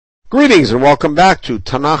Greetings and welcome back to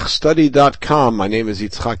TanachStudy.com. My name is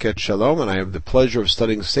Yitzchak Et Shalom, and I have the pleasure of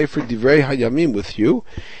studying Sefer Divre Hayamim with you.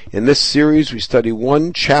 In this series, we study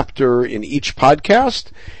one chapter in each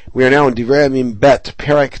podcast. We are now in Divre Hayamim Bet,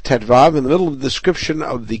 Perek Tetvav, in the middle of the description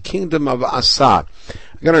of the kingdom of Asa.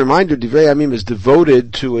 Again, a reminder, Divre Hayamim is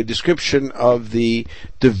devoted to a description of the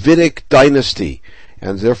Davidic dynasty.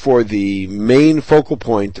 And therefore, the main focal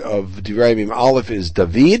point of Divre Hayamim Aleph is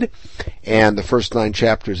David, and the first 9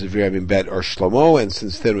 chapters of Divre Hayamim Bet are Shlomo, and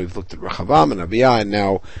since then we've looked at Rechavam and Abiyah, and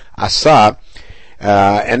now Asa.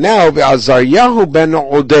 And now, Azaryahu ben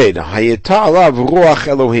Oded, Hayeta alav ruach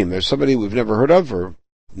Elohim. There's somebody we've never heard of, or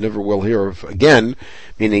never will hear of again,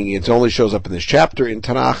 meaning it only shows up in this chapter in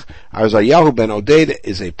Tanakh. Azaryahu ben Oded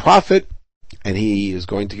is a prophet, and he is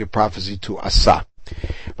going to give prophecy to Asa.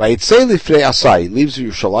 Vayitzei lifnei Asa, he leaves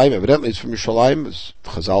Yerushalayim, evidently it's from Yerushalayim, as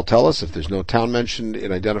Chazal tell us, if there's no town mentioned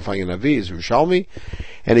in identifying a Navi, is Yerushalmi,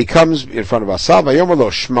 and he comes in front of Asa, Vayomer lo,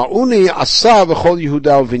 Shma'uni Asa v'chol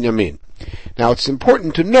Yehuda v'Binyamin. Now it's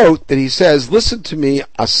important to note that he says, listen to me,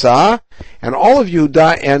 Asa, and all of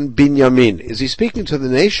Yehuda and Binyamin. Is he speaking to the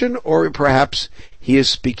nation, or perhaps he is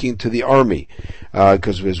speaking to the army?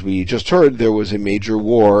 Because as we just heard, there was a major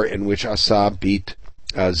war in which Asa beat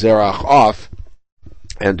Zerach off,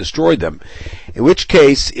 and destroyed them. In which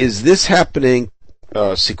case, is this happening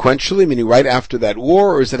sequentially, meaning right after that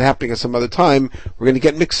war, or is it happening at some other time? We're going to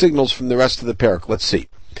get mixed signals from the rest of the Perek. Let's see.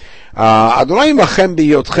 Adonai imachem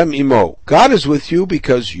b'yotchem imo. God is with you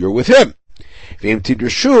because you're with Him. V'im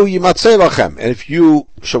tidreshu yimatzei lachem. And if you,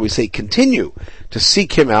 shall we say, continue to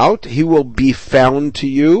seek Him out, He will be found to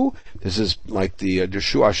you. This is like the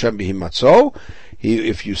Dreshu Hashem b'himatzo.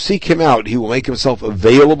 If you seek Him out, He will make Himself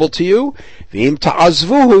available to you. V'im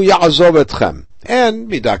ta'azvuhu ya'azov etchem. And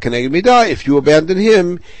midah keneged midah, if you abandon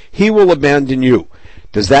Him, He will abandon you.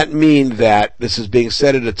 Does that mean that this is being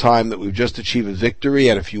said at a time that we've just achieved a victory,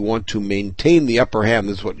 and if you want to maintain the upper hand,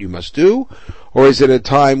 this is what you must do? Or is it a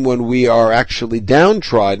time when we are actually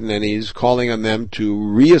downtrodden, and He's calling on them to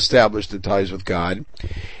reestablish the ties with God,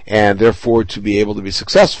 and therefore to be able to be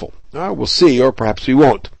successful? We'll see, or perhaps we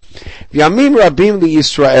won't. V'yamim rabim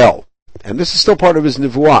liYisrael, and this is still part of his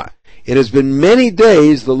nevuah. It has been many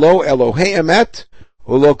days, the lo Elohei emet,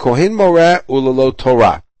 ulo kohen moreh, ulo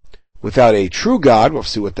Torah. Without a true God, we'll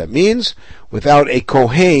see what that means, without a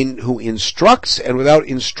kohen who instructs, and without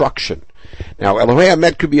instruction. Now, Elohei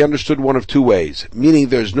emet could be understood one of two ways, meaning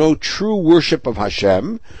there's no true worship of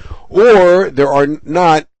Hashem, or there are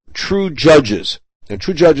not true judges. And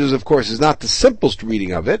true judges, of course, is not the simplest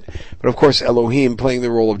reading of it, but of course Elohim playing the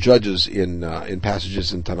role of judges in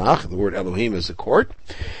passages in Tanakh, the word Elohim is the court,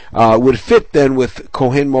 would fit then with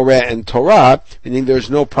Kohen Moreh and Torah, meaning there's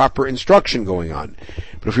no proper instruction going on.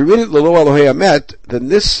 But if we read it Lo Elohei Emet, then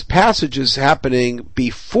this passage is happening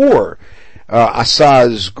before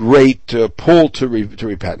Asa's great pull to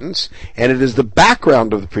repentance, and it is the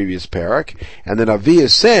background of the previous Perek, and the Navi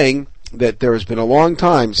is saying that there has been a long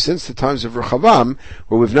time since the times of Rechavam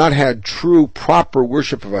where we've not had true, proper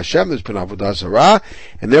worship of Hashem. There's been Avodah Zarah,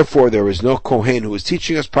 and therefore there is no Kohen who is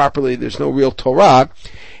teaching us properly. There's no real Torah,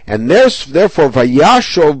 and therefore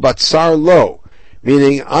Vayashov Batsar Lo,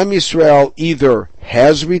 meaning Am Yisrael either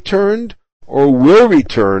has returned or will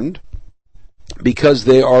return because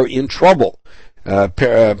they are in trouble.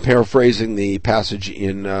 Paraphrasing the passage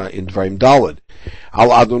in Dvarim Daled,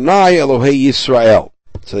 Al Adonai Elohei Yisrael.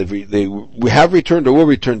 So we have returned or will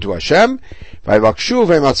return to Hashem.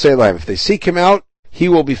 If they seek Him out, He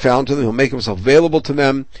will be found to them. He'll make Himself available to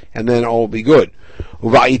them, and then all will be good.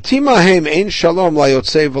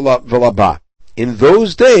 In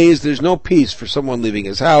those days, there's no peace for someone leaving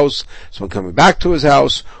his house, someone coming back to his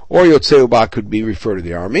house, or Yotzei Uba could be referred to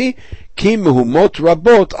the army.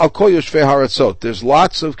 There's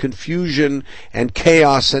lots of confusion and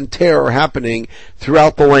chaos and terror happening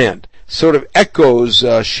throughout the land. Sort of echoes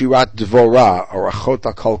Shirat Dvorah, or Achot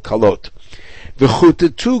HaKalkalot.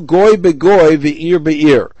 V'chutetu goy begoy v'ir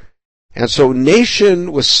be'ir. And so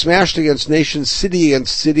nation was smashed against nation, city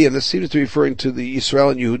against city, and this seems to be referring to the Israel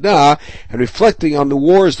and Yehuda, and reflecting on the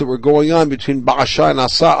wars that were going on between Ba'asha and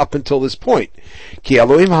Asa up until this point. Ki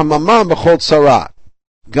Elohim hamamam b'chol tzara.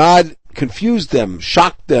 God confused them,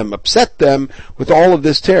 shocked them, upset them with all of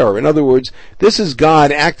this terror. In other words, this is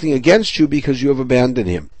God acting against you because you have abandoned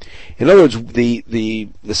Him. In other words, the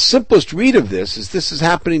simplest read of this is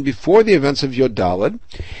happening before the events of Yod Daled,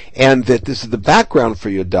 and that this is the background for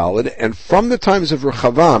Yod Daled, and from the times of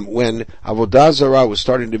Rechavam, when Avodah Zarah was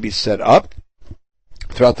starting to be set up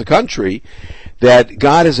throughout the country, that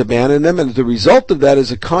God has abandoned them, and the result of that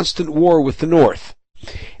is a constant war with the north.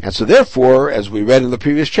 And so therefore, as we read in the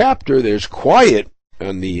previous chapter, there's quiet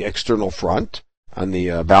external front, on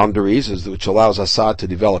the boundaries, which allows Asa to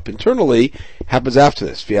develop internally, happens after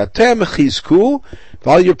this. V'atem chizku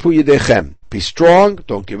v'al yirpu yedechem. Be strong,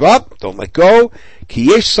 don't give up, don't let go. Ki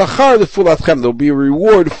yesh sachar lefulatchem. There'll be a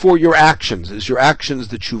reward for your actions. Is your actions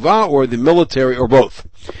the tshuva or the military or both?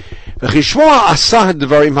 V'chishmoa Asa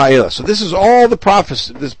devarim ha'ela. So this is all the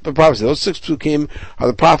prophecy. Those 6 psukim are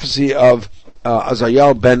the prophecy of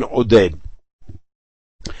Azariah ben Oded.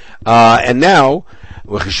 And now,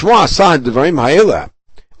 v'chishmoa Asa devarim ha'ela.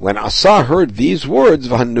 When Asa heard these words,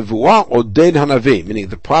 v'hanevuah Oded hanavi, meaning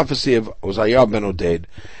the prophecy of Uzziah ben Oded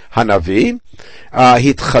Hanavi,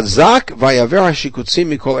 hitchazak vayaver hashikutzim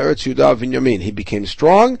mikol eretz Yehuda v'Inyamin. He became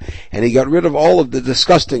strong, and he got rid of all of the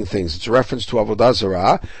disgusting things. It's a reference to Avodah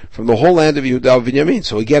Zarah from the whole land of Yehuda v'Inyamin.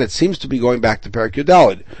 So again, it seems to be going back to Perek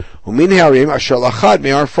Yudalid. Umin harim asher lachad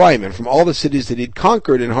me'Har Ephraim, and from all the cities that he'd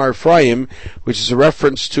conquered in Har Ephraim, which is a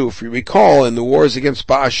reference to, if you recall, in the wars against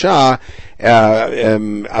Ba'asha,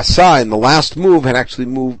 Asa in the last move had actually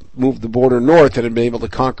moved the border north and had been able to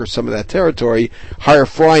conquer some of that territory. Har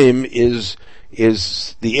Ephraim is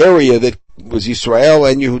the area that was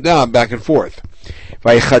Yisrael and Yehuda back and forth.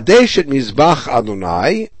 Vayichadesh et mizbach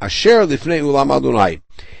Adonai asher lifnei ulam Adonai.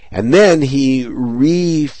 And then he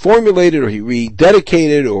reformulated, or he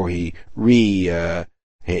rededicated, or he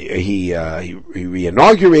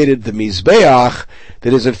re-inaugurated the Mizbeach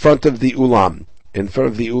that is in front of the Ulam.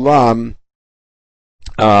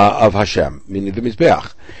 Of Hashem, meaning the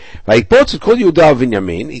Mizbeach. He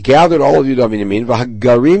gathered all of Yehuda v'Inyamin,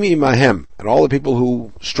 v'hagarim imahem, and all the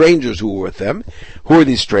people strangers who were with them. Who are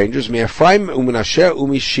these strangers? Me'Ephraim u'Menashe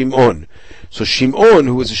u'Mishimon. So Shimon,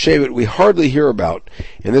 who was a shevet we hardly hear about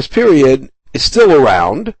in this period, is still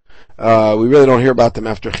around. We really don't hear about them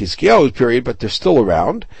after Chizkiyahu's period, but they're still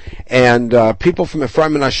around. And people from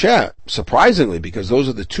Ephraim and Menashe, surprisingly, because those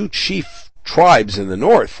are the 2 chief tribes in the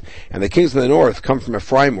north, and the kings in the north come from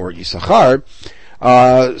Ephraim or Yisachar.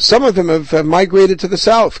 Some of them have migrated to the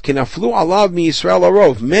south. Kinaflu alav mi Yisrael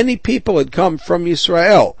arov. Many people had come from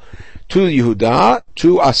Yisrael to Yehuda,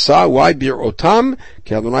 to Asa. Why? Bir'otam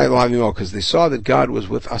ki Adonai Elohim imo, because they saw that God was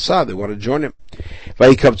with Asa. They wanted to join him.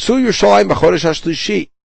 Vayikabtzu Yerushalayim b'chodesh hashlishi.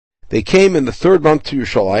 They came in the 3rd month to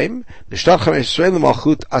Yerushalayim, Nishtat Chamesh Yisrael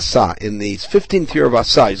Malchut Asa, in the 15th year of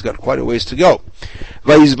Asa. He's got quite a ways to go.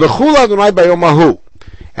 Vayizbechu Adonai bayom hahu.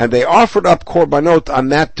 And they offered up korbanot on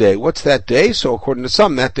that day. What's that day? So according to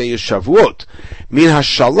some, that day is Shavuot. Min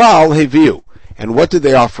hashalal heviu. And what did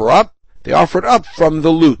they offer up? They offered up from the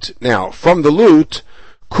loot. Now, from the loot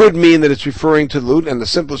could mean that it's referring to the loot, and the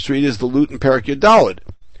simplest read is the loot in Perek Yudalid.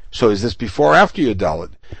 So is this before or after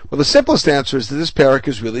Yudalid? Well, the simplest answer is that this Perek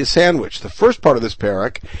is really a sandwich. The first part of this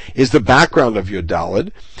Perek is the background of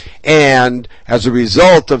Yudalid, and as a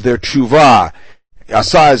result of their tshuva,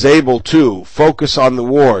 Asa is able to focus on the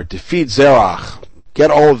war, defeat Zerach,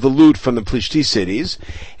 get all of the loot from the Plishti cities,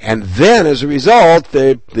 and then as a result,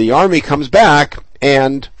 the army comes back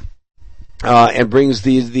and brings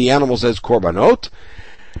the animals as korbanot.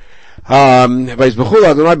 Vayizbechu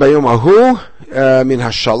Adonai bayom hahu min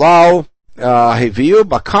hashalal heviu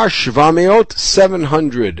bakar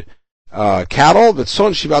 700 cattle,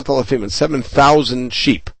 v'tzon shivat alafim, and 7,000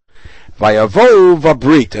 sheep. Vayavo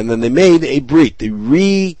vabrit, and then they made a brit. They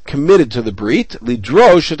recommitted to the brit,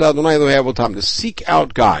 lidrosh et Adonai Elohei avotam, to seek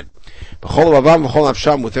out God. B'chol avavam v'chol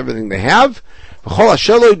nafsham, with everything they have. B'chol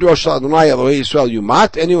asher lo yidrosh Adonai Elohei Yisrael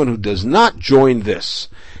yumat. Anyone who does not join this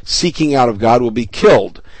seeking out of God will be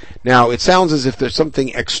killed. Now, it sounds as if there's something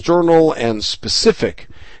external and specific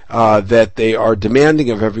that they are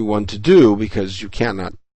demanding of everyone to do, because you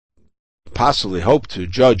cannot possibly hope to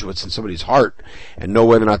judge what's in somebody's heart and know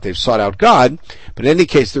whether or not they've sought out God. But in any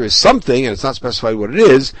case, there is something, and it's not specified what it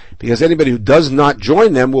is, because anybody who does not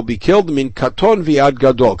join them will be killed. I mean, katon viad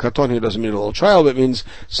gadol. Katon here doesn't mean a little child, but it means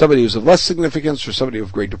somebody who's of less significance or somebody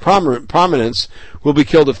of greater prominence will be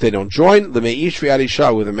killed if they don't join. Lemeish viad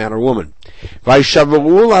isha, with a man or woman.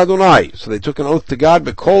 Vaishavu Adonai. So they took an oath to God,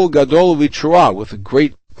 bekol gadol vitrua, with a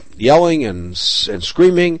great yelling and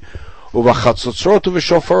screaming. Uvachatzotzrot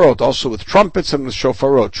uv'shofarot, also with trumpets and with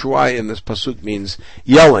shofarot. Truai in this pasuk means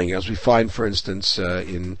yelling, as we find, for instance,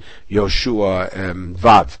 in Yoshua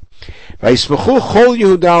Vav. Vayismechu chol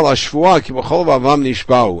Yehuda al hashvuah ki b'chol vavam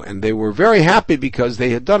nishbau, and they were very happy because they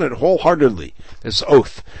had done it wholeheartedly, this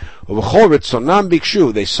oath. Uv'chol ritzonam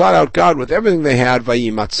bikshu, they sought out God with everything they had,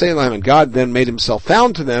 vayimatzei lahem, and God then made himself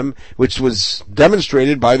found to them, which was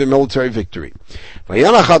demonstrated by their military victory.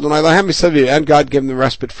 Vayanach Adonai lahem misaviv, and God gave them the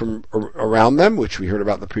respite from around them, which we heard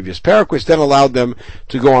about in the previous Perek, which then allowed them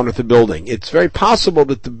to go on with the building. It's very possible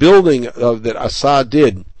that the building that Asa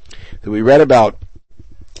did, that we read about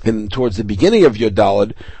and towards the beginning of Yud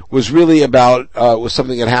Daled, was really about, was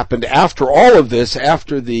something that happened after all of this,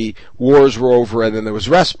 after the wars were over, and then there was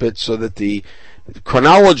respite, so that the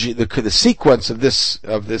chronology, the sequence of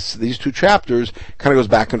these two chapters kind of goes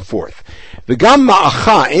back and forth. V'gam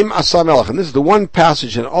ma'acha im asa melech, and this is the one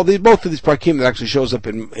passage in both of these parakim that actually shows up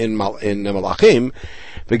in Malachim.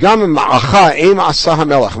 V'gam ma'acha im asa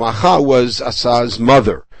hamelech. Ma'acha was Asa's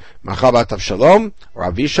mother. Ma'acha bat Avshalom, or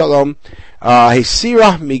Avishalom.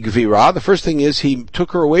 Hesira migvira. The first thing is he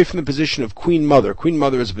took her away from the position of queen mother. Queen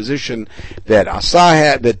mother is a position that Asa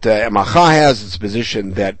had, that Ma'acha has. It's a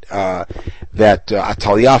position that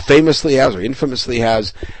Atalia famously has, or infamously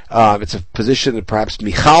has. It's a position that perhaps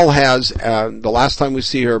Michal has. The last time we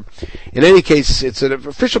see her, in any case, it's an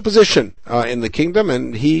official position in the kingdom,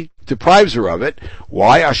 and he deprives her of it.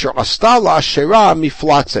 Why? Asher asta la ashera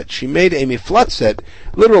miflatzet. She made a miflatzet,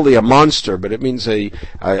 literally a monster, but it means an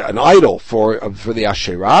idol for the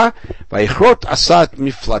Asherah. Vayichrot asat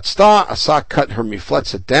miflatzta. Asa cut her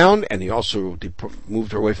miflatzet down, and he also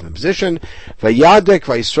moved her away from the position. Vayadek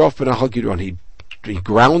vayisrof b'nachal Kidron. He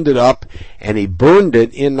ground it up and he burned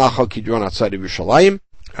it in Nachal Kidron outside of Yerushalayim.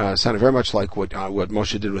 Sounded very much like what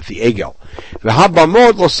Moshe did with the Egel.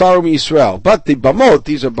 V'habamot lo saru miYisrael. But the bamot,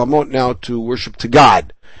 these are bamot now to worship to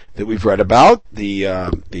God, that we've read about, the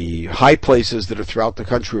high places that are throughout the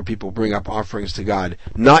country where people bring up offerings to God,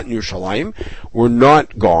 not in Yerushalayim, were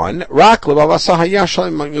not gone. Rak levav Asa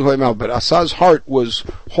hayashalim, but Asa's heart was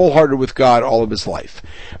wholehearted with God all of his life.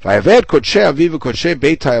 Vayaved kodshei aviv kodshei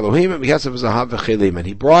beit Elohim b'chasav zahav v'chelim, and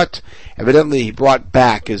he brought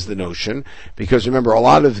back, is the notion, because remember, a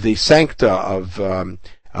lot of the sancta of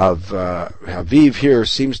Aviv here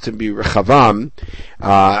seems to be Rechavam,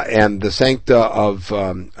 and the sancta of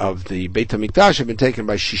the Beit HaMikdash had been taken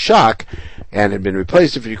by Shishak, and had been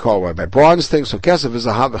replaced, if you recall, by bronze things. So Kesav is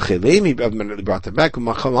Zahav v'chelim. He ultimately brought them back. He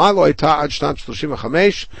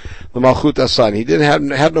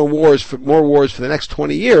had no more wars for the next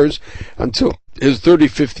 20 years until his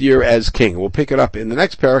 35th year as king. We'll pick it up in the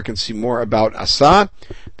next Perek and see more about Asa,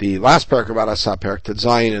 the last Perek about Asa, Perek Tet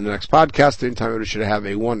Zayin, in the next podcast. In the meantime, everybody should have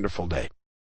a wonderful day.